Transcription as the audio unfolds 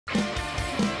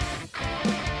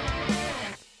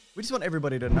We just want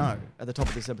everybody to know at the top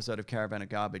of this episode of Caravan of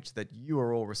Garbage that you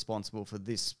are all responsible for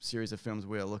this series of films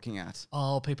we are looking at.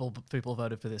 Oh, people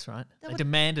voted for this, right? They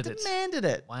demanded it. Demanded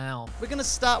it. Wow. We're going to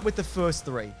start with the first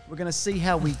three. We're going to see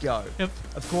how we go. Yep.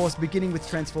 Of course, beginning with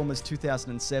Transformers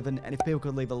 2007, and if people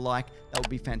could leave a like, that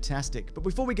would be fantastic. But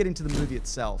before we get into the movie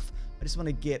itself, I just want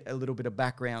to get a little bit of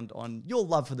background on your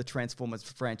love for the Transformers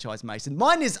franchise, Mason.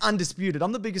 Mine is undisputed.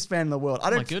 I'm the biggest fan in the world.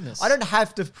 My goodness. I don't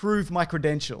have to prove my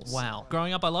credentials. Wow.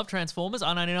 Growing up, I loved Transformers.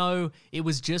 I don't know. It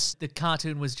was just, the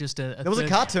cartoon was just a There was a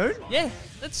cartoon? Yeah,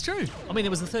 that's true. I mean, there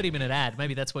was a 30-minute ad.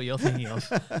 Maybe that's what you're thinking of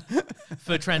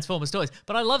for Transformers toys.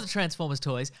 But I love the Transformers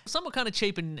toys. Some were kind of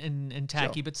cheap and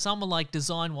tacky, Sure. but some were like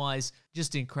design-wise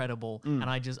just incredible. And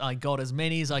I got as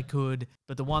many as I could.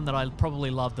 But the one that I probably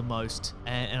loved the most,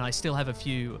 and I still have a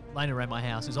few laying around my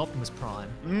house, is Optimus Prime.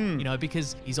 You know,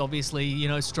 because he's obviously, you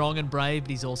know, strong and brave,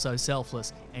 but he's also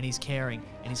selfless, and he's caring,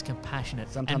 and he's compassionate.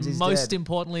 Sometimes and he's most dead.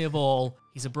 importantly of all,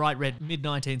 he's a bright red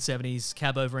mid-1970s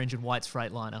cab-over-engine White's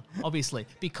Freightliner. Obviously,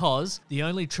 because the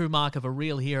only true mark of a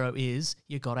real hero is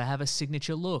you got to have a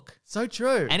signature look. So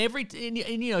true. And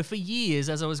you know, for years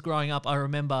as I was growing up, I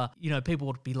remember, you know, people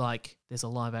would be like, "There's a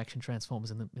live-action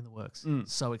Transformers in the works."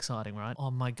 So exciting, right?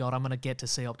 Oh my god, I'm gonna get to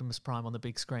see Optimus Prime on the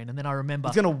big screen. And then I remember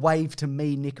He's going to wave to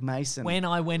me, Nick Mason. when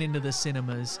I went into the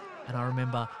cinemas, and I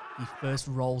remember he first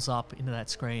rolls up into that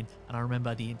screen, and I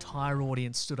remember the entire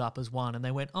audience stood up as one, and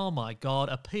they went, "Oh my god,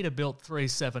 a Peterbilt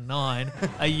 379?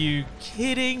 Are you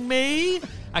kidding me?"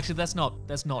 Actually, that's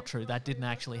not true. That didn't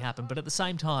actually happen. But at the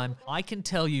same time, I can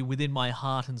tell you within my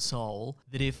heart and soul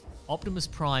that if Optimus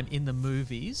Prime in the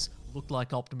movies looked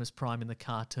like Optimus Prime in the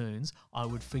cartoons, I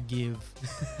would forgive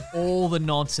all the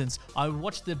nonsense. I would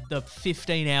watch the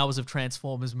 15 hours of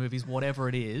Transformers movies, whatever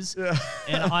it is,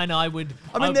 and I would...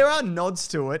 I mean, there are nods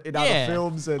to it in other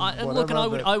films and look, and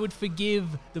whatever, I would forgive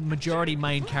the majority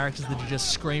main characters that are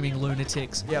just screaming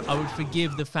lunatics. Yep. I would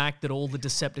forgive the fact that all the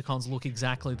Decepticons look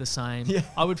exactly the same. Yeah.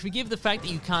 I would forgive the fact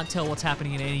that you can't tell what's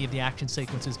happening in any of the action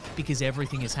sequences because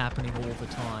everything is happening all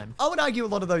the time. I would argue a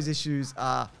lot of those issues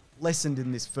are lessened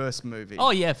in this first movie.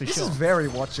 Oh yeah, for this sure. This is very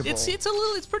watchable.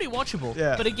 It's pretty watchable.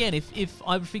 Yeah. But again, if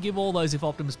I would forgive all those if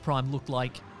Optimus Prime looked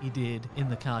like he did in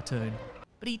the cartoon.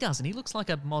 But he doesn't. He looks like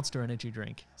a Monster energy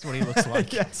drink. That's what he looks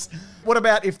like. Yes. What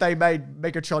about if they made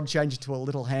Megatron change into a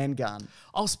little handgun?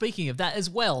 Oh, speaking of that as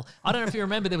well, I don't know if you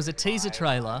remember, there was a teaser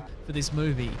trailer for this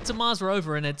movie. It's a Mars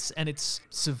rover, and it's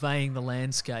surveying the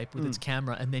landscape with its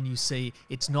camera, and then you see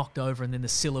it's knocked over, and then the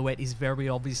silhouette is very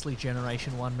obviously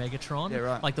Generation 1 Megatron. Yeah,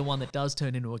 right. Like the one that does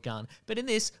turn into a gun. But in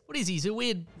this, what is he? He's a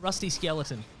weird rusty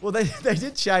skeleton. Well, they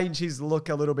did change his look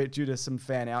a little bit due to some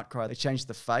fan outcry. They changed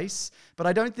the face, but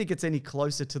I don't think it's any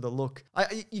closer to the look.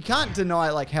 You can't deny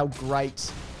like how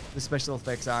great the special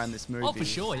effects are in this movie. Oh, for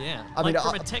sure, yeah. I mean,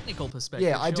 from a technical perspective,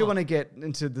 yeah, I do sure. want to get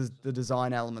into the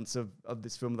design elements of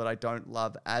this film that I don't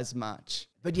love as much.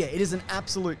 But yeah, it is an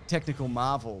absolute technical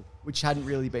marvel, which hadn't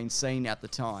really been seen at the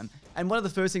time. And one of the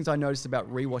first things I noticed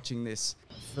about rewatching this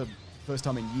for the first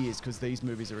time in years, because these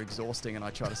movies are exhausting and I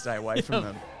try to stay away from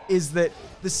them, is that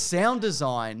the sound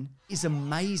design is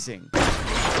amazing.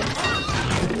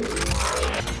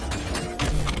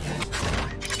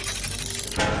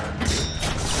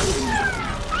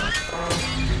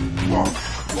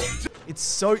 It's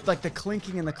so, like the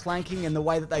clinking and the clanking and the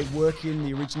way that they work in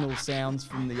the original sounds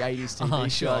from the 80s TV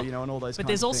show, sure. you know, and all those But kinds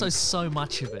there's of also things. so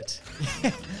much of it.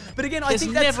 But again, I There's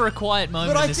think that's... never a quiet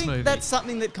moment But in I this think movie. that's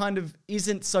something that kind of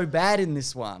isn't so bad in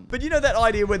this one. But you know that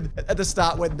idea when, at the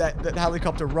start, when that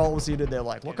helicopter rolls in and they're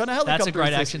like, what kind of helicopter That's a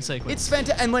great is this? action sequence. It's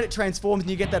fantastic. And when it transforms and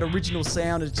you get that original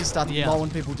sound, it just starts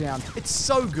mowing people down. It's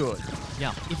so good.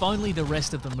 Yeah, if only the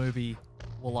rest of the movie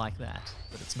were like that,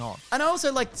 but it's not. And I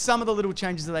also like some of the little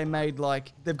changes that they made,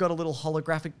 like they've got a little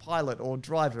holographic pilot or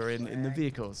driver in the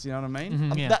vehicles, you know what I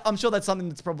mean? yeah. I'm sure that's something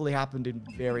that's probably happened in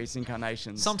various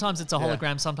incarnations. Sometimes it's a Yeah.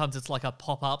 hologram, sometimes it's like a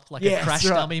pop-up, like Yes, a crash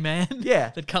right. dummy man Yeah.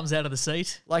 that comes out of the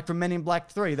seat. Like from Men in Black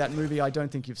 3, that movie I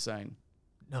don't think you've seen.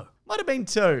 No. Might have been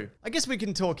 2. I guess we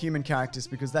can talk human characters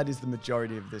because that is the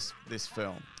majority of this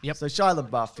film. Yep. So Shia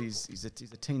LaBeouf, he's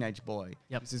a teenage boy.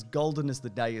 Yep. He's as golden as the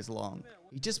day is long.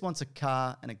 He just wants a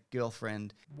car and a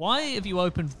girlfriend. Why have you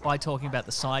opened by talking about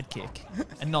the sidekick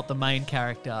and not the main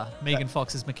character, Megan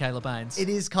Fox's Michaela Baines? It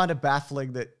is kind of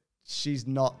baffling that she's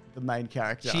not the main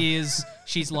character.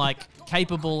 She's like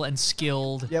capable and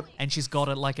skilled, Yep. and she's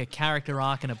got like a character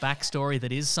arc and a backstory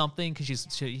that is something because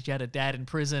she had a dad in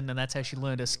prison and that's how she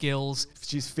learned her skills.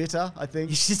 She's fitter, I think.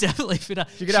 She's definitely fitter.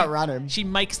 She could outrun him. She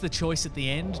makes the choice at the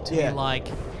end to be like,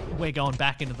 we're going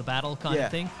back into the battle kind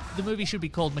of thing. The movie should be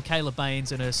called Michaela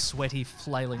Baines and her sweaty,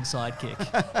 flailing sidekick.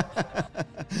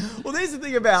 Well, there's the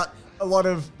thing about a lot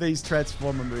of these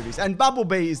Transformer movies. And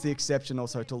Bumblebee is the exception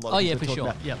also to a lot of yeah, things for we talk sure.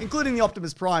 about, Yeah. including the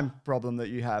Optimus Prime problem that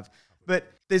you have.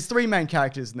 But there's three main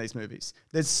characters in these movies.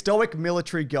 There's stoic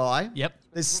military guy. Yep.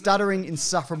 There's stuttering,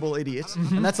 insufferable idiot.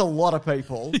 And that's a lot of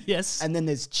people. Yes. And then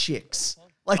there's chicks.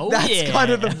 Like, Oh, that's yeah.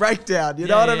 kind of the breakdown. You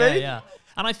know what I mean? Yeah.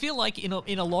 And I feel like in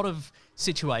a lot of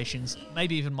situations,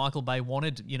 maybe even Michael Bay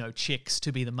wanted, chicks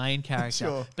to be the main character.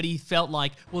 Sure. But he felt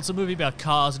like, well, it's a movie about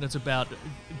cars and it's about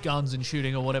guns and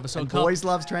shooting or whatever. So And boys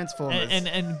loves Transformers.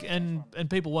 and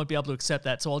people won't be able to accept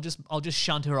that. So I'll just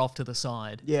shunt her off to the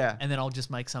side. Yeah. And then I'll just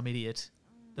make some idiot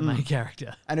the main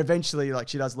character. And eventually, like,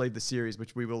 she does leave the series,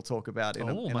 which we will talk about in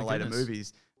a later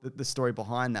movies, the story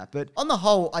behind that. But on the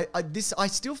whole, I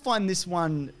still find this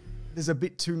one, there's a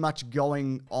bit too much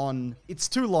going on. It's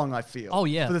too long, I feel. Oh,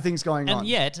 yeah. For the things going on. And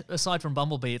yet, aside from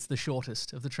Bumblebee, it's the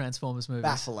shortest of the Transformers movies.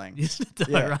 Baffling. Isn't it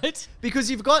though, right? Because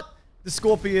you've got the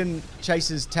Scorpion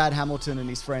chases Tad Hamilton and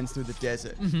his friends through the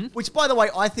desert, which, by the way,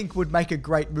 I think would make a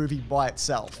great movie by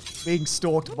itself. Being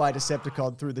stalked by a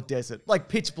Decepticon through the desert. Like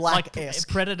Pitch Black-esque.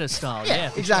 Like Predator style. Yeah,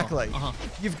 for exactly. Sure. Uh-huh.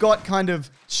 You've got kind of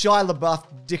Shia LaBeouf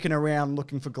dicking around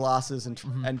looking for glasses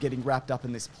and getting wrapped up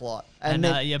in this plot. And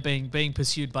being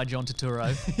pursued by John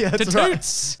Turturro. Yeah, that's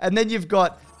right. And then you've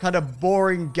got kind of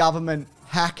boring government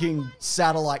hacking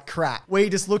satellite crap, where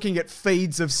you're just looking at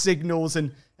feeds of signals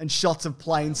and shots of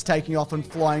planes taking off and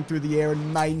flying through the air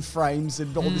and mainframes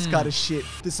and all this kind of shit.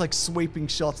 This like sweeping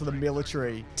shots of the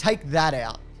military. Take that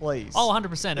out, please. Oh,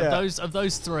 100%. Of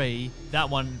those three, that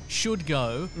one should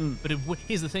go. But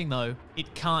here's the thing, though.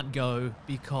 It can't go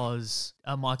because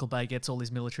Michael Bay gets all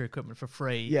his military equipment for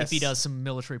free if he does some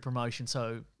military promotion.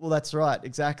 So, well, that's right.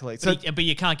 Exactly. But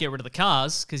you can't get rid of the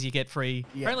cars because you get free.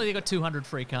 Yeah. Apparently, they got 200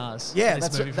 free cars. Yeah, in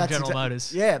this movie from General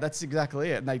Motors. Yeah, that's exactly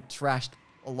it. And they trashed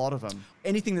a lot of them.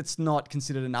 Anything that's not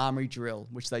considered an army drill,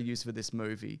 which they use for this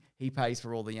movie, he pays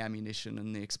for all the ammunition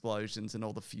and the explosions and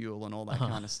all the fuel and all that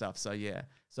kind of stuff. So yeah.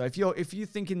 So if you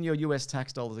thinking your US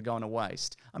tax dollars are going to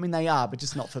waste, I mean they are, but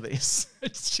just not for this.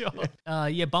 Sure.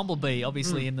 Bumblebee,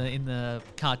 obviously in the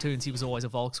cartoons he was always a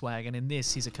Volkswagen. In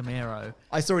this he's a Camaro.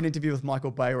 I saw an interview with Michael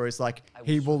Bay where he's like,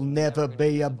 he will never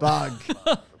be a bug.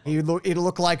 It'll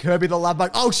look like Herbie the Love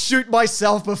Bug. I'll shoot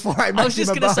myself before I make him a bug. I was just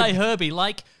going to say Herbie,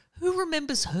 like, who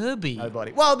remembers Herbie?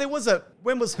 Nobody. Well,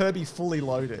 when was Herbie fully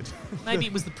loaded? Maybe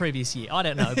it was the previous year. I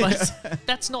don't know. But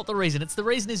that's not the reason. It's the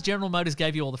reason is General Motors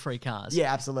gave you all the free cars.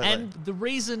 Yeah, absolutely. And the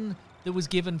reason that was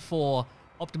given for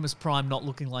Optimus Prime not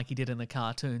looking like he did in the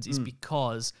cartoons is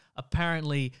because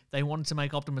apparently they wanted to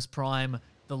make Optimus Prime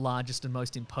the largest and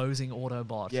most imposing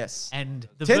Autobot. Yes. And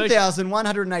the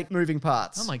 10,108 moving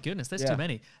parts. Oh my goodness, that's too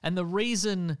many. And the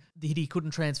reason that he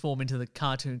couldn't transform into the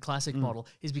cartoon classic model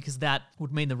is because that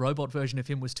would mean the robot version of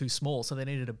him was too small, so they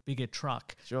needed a bigger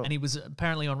truck. Sure. And he was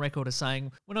apparently on record as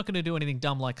saying, we're not going to do anything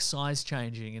dumb like size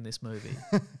changing in this movie.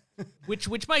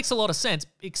 Which makes a lot of sense,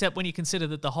 except when you consider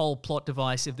that the whole plot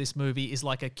device of this movie is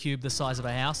like a cube the size of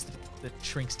a house that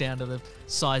shrinks down to the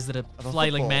size that a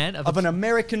flailing man... Of an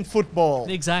American football.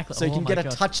 Exactly. So you can get a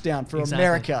touchdown for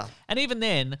America. And even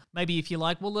then, maybe if you're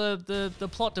like, well, the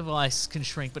plot device can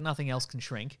shrink, but nothing else can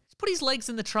shrink. Just put his legs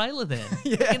in the trailer then.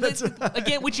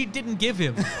 Again, which you didn't give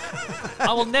him.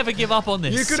 I will never give up on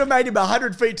this. You could have made him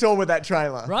 100 feet tall with that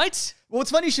trailer. Right? Well,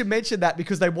 it's funny you should mention that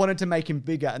because they wanted to make him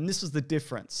bigger, and this was the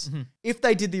difference. If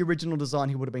they did the original design,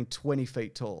 he would have been 20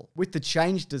 feet tall. With the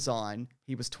changed design,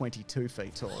 he was 22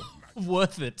 feet tall.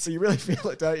 Worth it. So you really feel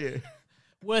it, don't you?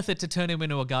 Worth it to turn him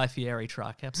into a Guy Fieri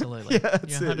truck, absolutely. Yeah,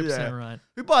 that's You're 100% it, right.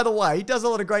 Who, by the way, he does a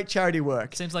lot of great charity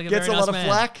work. Seems like a Gets very a nice lot man.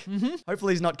 of flack.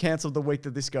 Hopefully he's not cancelled the week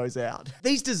that this goes out.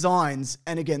 These designs,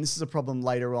 and again, this is a problem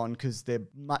later on because they're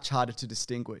much harder to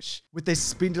distinguish. With their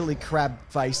spindly crab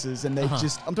faces, and they're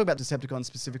just, I'm talking about Decepticons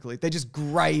specifically, they're just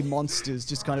grey monsters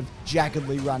just kind of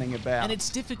jaggedly running about. And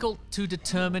it's difficult to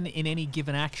determine in any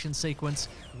given action sequence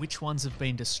which ones have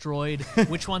been destroyed,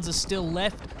 which ones are still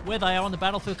left, where they are on the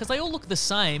battlefield, because they all look the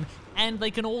same, and they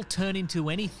can all turn into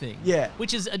anything. Yeah.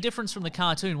 Which is a difference from the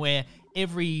cartoon where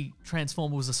every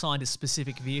Transformer was assigned a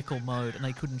specific vehicle mode and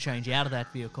they couldn't change out of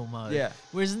that vehicle mode. Yeah.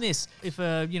 Whereas in this, if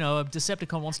a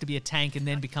Decepticon wants to be a tank and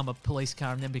then become a police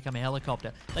car and then become a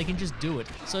helicopter, they can just do it.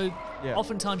 So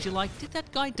oftentimes you're like, did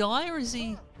that guy die or is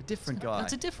he a different guy?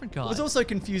 That's a different guy. It was also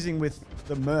confusing with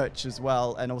the merch as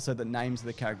well, and also the names of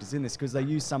the characters in this, because they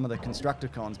use some of the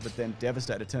Constructicons, but then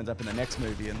Devastator turns up in the next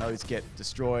movie and those get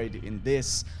destroyed in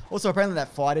this. Also, apparently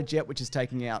that fighter jet, which is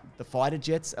taking out the fighter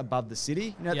jets above the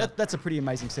city, that's a pretty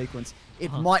amazing sequence.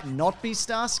 It might not be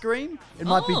Starscream. It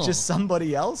might be just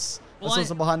somebody else. That's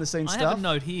also behind the scenes stuff. I have a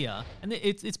note here, and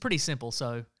it's pretty simple,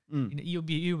 so You'll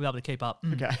be able to keep up.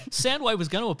 Okay. Soundwave was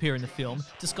going to appear in the film,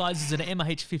 disguised as an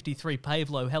MH-53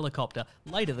 Pavlo helicopter.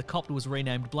 Later, the copter was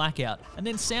renamed Blackout, and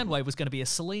then Soundwave was going to be a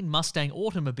Celine Mustang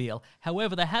automobile.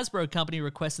 However, the Hasbro company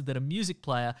requested that a music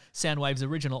player, Soundwave's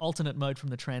original alternate mode from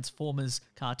the Transformers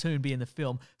cartoon, be in the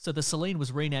film, so the Celine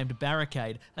was renamed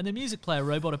Barricade, and the music player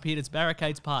robot appeared as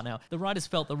Barricade's partner. The writers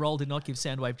felt the role did not give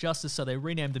Soundwave justice, so they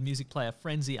renamed the music player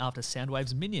Frenzy after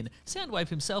Soundwave's minion. Soundwave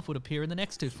himself would appear in the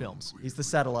next 2 films. He's the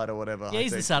satellite or whatever. Yeah,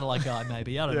 he's the satellite guy,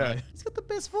 maybe. I don't know. He's got the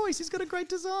best voice. He's got a great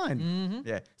design.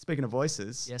 Yeah. Speaking of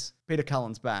voices, Yes. Peter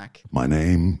Cullen's back. My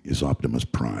name is Optimus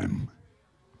Prime.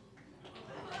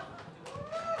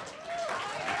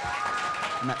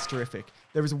 And that's terrific.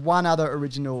 There is one other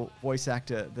original voice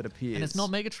actor that appears. And it's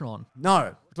not Megatron. No,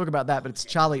 we'll talk about that, but it's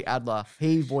Charlie Adler.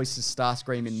 He voices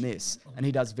Starscream in this, and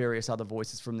he does various other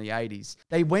voices from the 80s.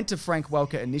 They went to Frank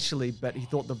Welker initially, but he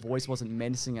thought the voice wasn't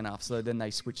menacing enough, so then they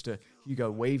switched to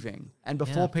Hugo Weaving. And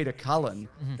before Peter Cullen,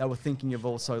 they were thinking of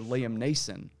also Liam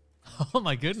Neeson. Oh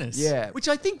my goodness. Yeah, which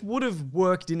I think would have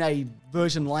worked in a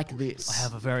version like this. I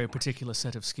have a very particular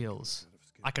set of skills.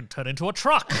 I can turn into a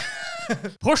truck.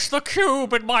 Push the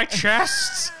cube in my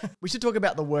chest. We should talk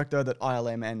about the work, though, that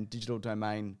ILM and Digital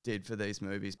Domain did for these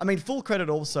movies. I mean, full credit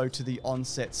also to the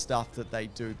on-set stuff that they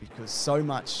do, because so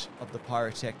much of the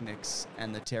pyrotechnics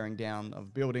and the tearing down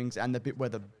of buildings and the bit where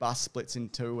the bus splits in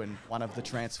two and one of the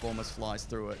Transformers flies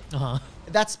through it,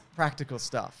 that's practical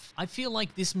stuff. I feel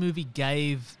like this movie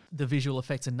gave the visual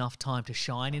effects enough time to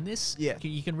shine in this. Yeah.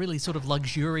 You can really sort of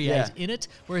luxuriate in it,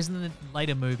 whereas in the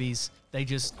later movies, they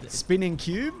just... Spinning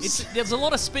cubes? There's a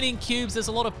lot of spinning cubes. There's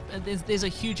a lot of... There's a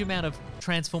huge amount of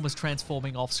Transformers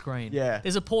transforming off screen. Yeah.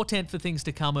 There's a portent for things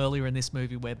to come earlier in this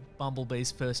movie where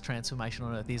Bumblebee's first transformation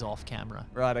on Earth is off camera.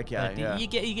 Right, okay, But you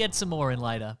get some more in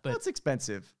later. But That's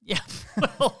expensive. yeah,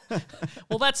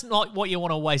 well, that's not what you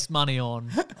want to waste money on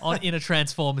in a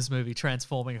Transformers movie,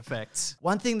 transforming effects.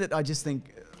 One thing that I just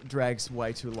think drags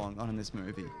way too long on in this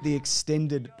movie, the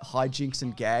extended hijinks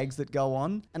and gags that go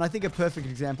on. And I think a perfect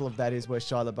example of that is where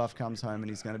Shia LaBeouf comes home and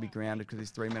he's going to be grounded because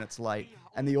he's 3 minutes late.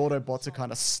 And the Autobots are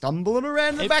kind of stumbling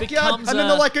around the backyard. And then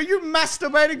they're like, are you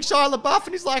masturbating, Shia LaBeouf?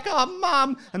 And he's like, oh,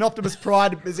 mum. And Optimus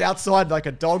Prime is outside like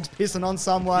a dog's pissing on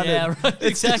someone. Yeah, right,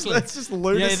 exactly. It's just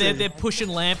lunacy. Yeah, they're pushing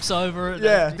lamps over it.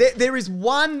 Yeah, there is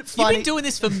one funny... You've been doing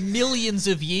this for millions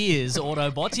of years,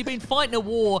 Autobots. You've been fighting a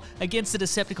war against the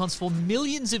Decepticons for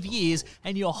millions of years,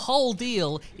 and your whole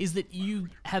deal is that you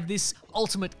have this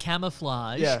ultimate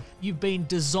camouflage. Yeah. You've been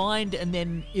designed and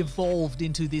then evolved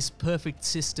into this perfect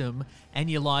system, and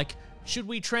you're like, should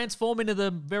we transform into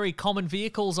the very common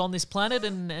vehicles on this planet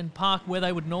and park where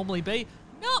they would normally be?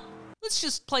 No. Let's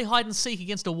just play hide and seek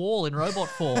against a wall in robot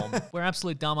form. We're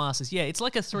absolute dumbasses. Yeah, it's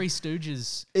like a Three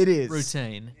Stooges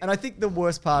routine. And I think the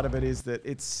worst part of it is that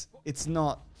it's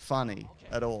not funny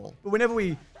at all. But whenever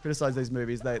we criticize these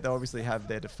movies, they obviously have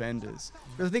their defenders.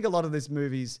 But I think a lot of these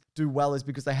movies do well is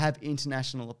because they have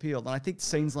international appeal. And I think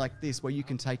scenes like this, where you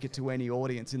can take it to any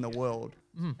audience in the world,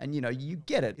 and you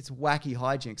get it. It's wacky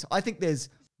hijinks. I think there's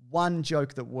one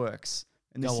joke that works.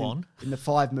 And Go on. In the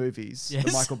 5 movies, the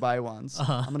Yes. Michael Bay ones.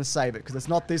 I'm going to save it because it's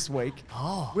not this week.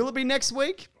 Oh. Will it be next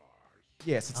week?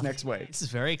 Yes, it's next week. This is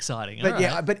very exciting. But All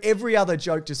yeah, right. but every other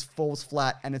joke just falls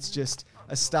flat and it's just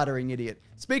a stuttering idiot.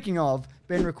 Speaking of,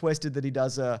 Ben requested that he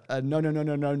does a no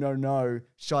Shia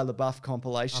LaBeouf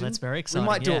compilation. Oh, that's very exciting. We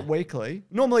might do it weekly.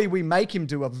 Normally we make him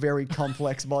do a very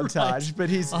complex montage, but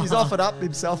he's offered up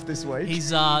himself this week.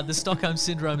 He's the Stockholm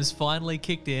Syndrome has finally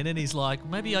kicked in, and he's like,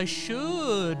 maybe I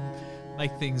should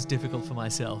make things difficult for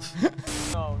myself.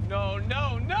 No, no,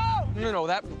 no, no! No, no,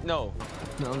 that, no.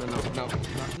 No, no, no, no.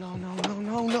 No, no, no, no,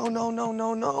 no, no, no,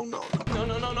 no, no, no. No,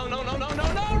 no, no, no, no, no, no,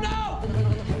 no, no, no!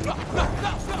 No,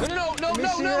 no, no,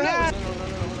 no, no, no!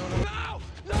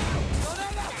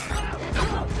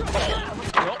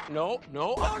 No, no,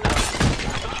 no.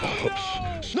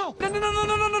 No, no, no, no,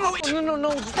 no, no, no, no, no, no,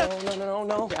 no, no, no,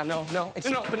 no, yeah, no, no, it's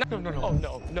no, no, no, no, oh,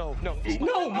 no, no, no,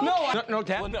 no, no,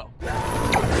 Dad, no,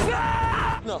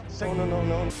 no, no, no,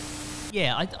 no.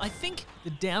 Yeah, I think the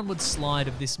downward slide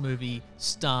of this movie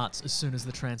starts as soon as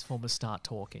the Transformers start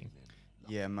talking.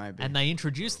 Yeah, maybe. And they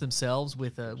introduce themselves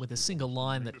with a single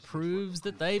line that proves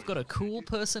that they've got a cool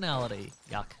personality.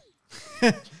 Yuck.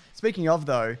 Speaking of,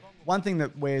 though, one thing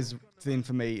that wears thin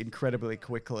for me incredibly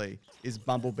quickly is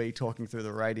Bumblebee talking through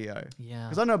the radio. Yeah.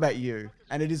 Because I know about you,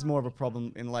 and it is more of a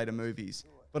problem in later movies,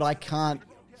 but I can't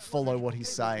follow what he's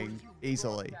saying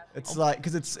easily. It's like,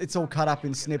 because it's all cut up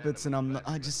in snippets, and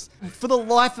I just, for the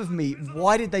life of me,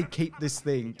 why did they keep this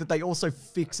thing that they also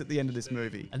fix at the end of this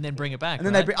movie? And then bring it back,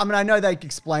 And then I know they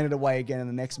explain it away again in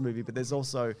the next movie, but there's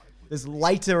also There's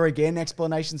later again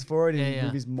explanations for it in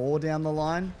movies more down the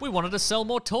line. We wanted to sell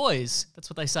more toys. That's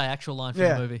what they say, actual line from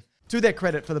the movie. To their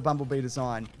credit for the Bumblebee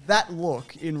design, that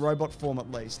look, in robot form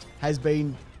at least, has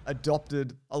been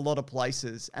adopted a lot of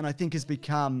places and I think has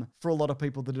become, for a lot of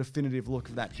people, the definitive look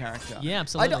of that character. Yeah,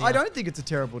 absolutely. I don't think it's a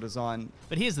terrible design.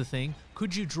 But here's the thing.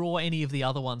 Could you draw any of the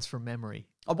other ones from memory?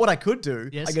 What I could do,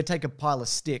 Yes. I could take a pile of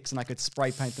sticks and I could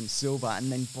spray paint them silver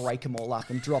and then break them all up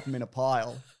and drop them in a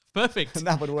pile. Perfect. And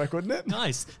that would work, wouldn't it?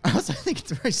 Nice. I also think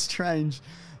it's very strange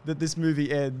that this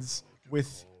movie ends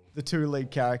with the two lead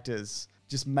characters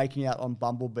just making out on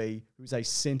Bumblebee, who's a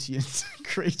sentient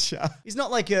creature. He's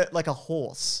not like a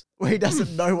horse where he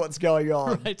doesn't know what's going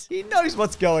on. Right. He knows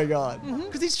what's going on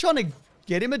because he's trying to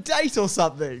get him a date or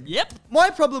something. Yep. My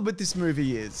problem with this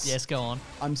movie is... Yes, go on.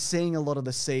 I'm seeing a lot of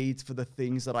the seeds for the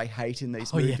things that I hate in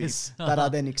these Oh, movies yes. that are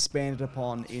then expanded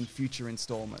upon in future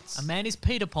installments. A man is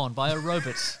Peter Pan by a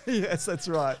robot. Yes, that's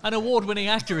right. An award-winning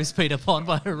actor is Peter Pan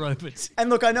by a robot. And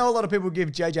look, I know a lot of people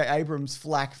give J.J. Abrams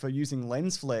flack for using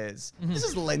lens flares. This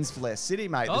is lens flare city,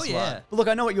 mate. Oh, this yeah. one. But look,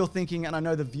 I know what you're thinking, and I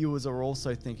know the viewers are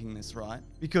also thinking this, right?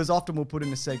 Because often we'll put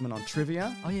in a segment on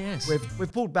trivia. Oh, yes.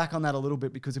 We've pulled back on that a little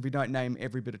bit because if we don't name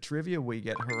every bit of trivia, we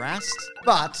get harassed.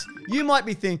 But you might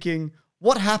be thinking,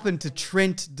 what happened to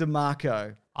Trent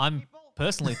DeMarco? I'm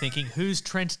personally thinking, who's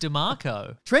Trent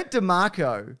DeMarco? Trent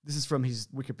DeMarco, this is from his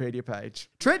Wikipedia page.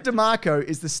 Trent DeMarco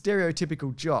is the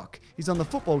stereotypical jock. He's on the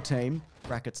football team,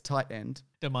 brackets tight end,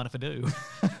 Don't mind if I do.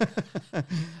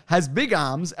 has big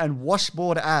arms and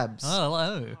washboard abs, Oh,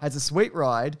 hello. has a sweet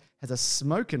ride, has a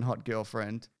smoking hot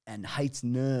girlfriend, and hates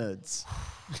nerds.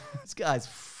 This guy's,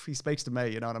 he speaks to me,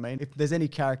 you know what I mean? If there's any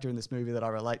character in this movie that I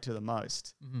relate to the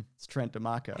most, it's Trent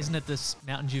DeMarco. Isn't it this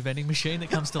Mountain Dew vending machine that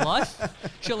comes to life?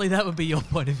 Surely that would be your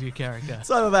point of view character.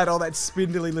 Some of that, all that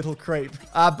spindly little creep.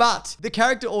 But the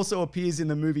character also appears in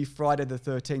the movie Friday the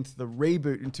 13th, the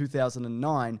reboot in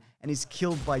 2009, and is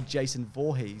killed by Jason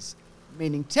Voorhees.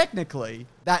 Meaning, technically,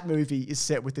 that movie is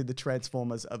set within the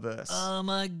Transformers-averse. Oh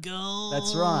my god.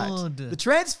 That's right. The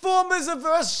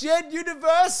Transformers-averse shared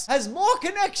universe has more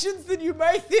connections than you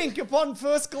may think upon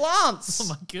first glance. Oh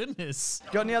my goodness.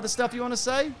 Got any other stuff you want to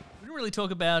say? We didn't really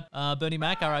talk about Bernie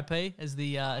Mac, RIP, as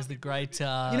the great You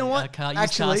know what? used car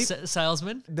Actually-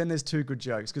 salesman. Then there's two good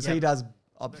jokes, because Yep. he does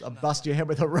a bust your head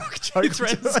with a rock joke. He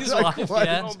threatens his wife,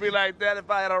 yeah. Don't be like that.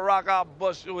 If I had a rock, I'll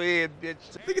bust your head, bitch.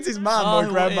 I think it's his mum or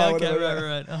grandma. yeah, okay, whatever.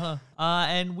 right. Uh-huh.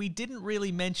 And we didn't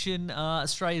really mention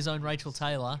Australia's own Rachel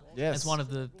Taylor Yes. as one of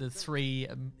the three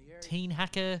teen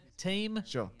hacker team.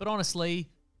 Sure. But honestly,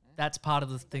 that's part of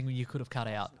the thing you could have cut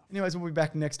out. Anyways, we'll be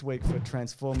back next week for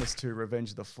Transformers 2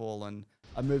 Revenge of the Fallen,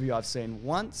 a movie I've seen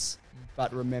once,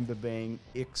 but remember being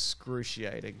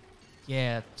excruciating.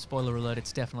 Yeah, spoiler alert,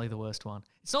 it's definitely the worst one.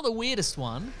 It's not the weirdest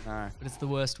one, No. but it's the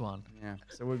worst one. Yeah,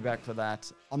 so we'll be back for that.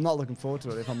 I'm not looking forward to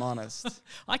it, if I'm honest.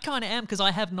 I kind of am because I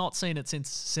have not seen it since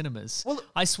cinemas. Well,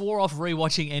 I swore off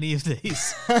rewatching any of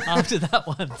these after that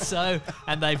one. So,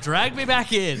 and they've dragged me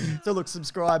back in. So look,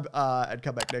 subscribe and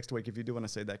come back next week if you do want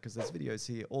to see that, because there's videos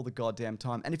here all the goddamn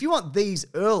time. And if you want these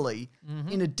early,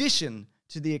 in addition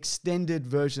to the extended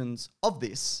versions of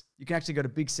this, you can actually go to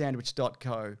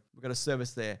bigsandwich.co. We've got a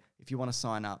service there. If you want to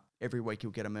sign up, every week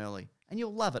you'll get them early. And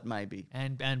you'll love it, maybe.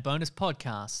 And bonus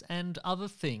podcasts and other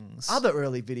things. Other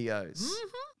early videos.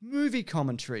 Movie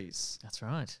commentaries. That's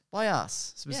right. By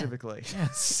us, specifically.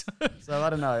 Yes. So I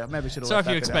don't know. Maybe I should have Sorry left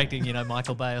if you're that bit out. expecting,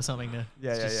 Michael Bay or something to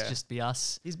Yeah, just be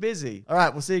us. He's busy. All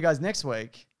right, we'll see you guys next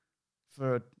week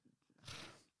for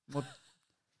more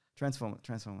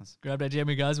Transformers. Grab that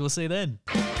jammy, guys. We'll see you then.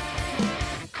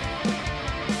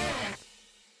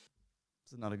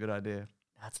 It's not a good idea.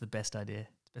 That's the best idea.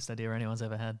 Best idea anyone's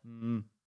ever had.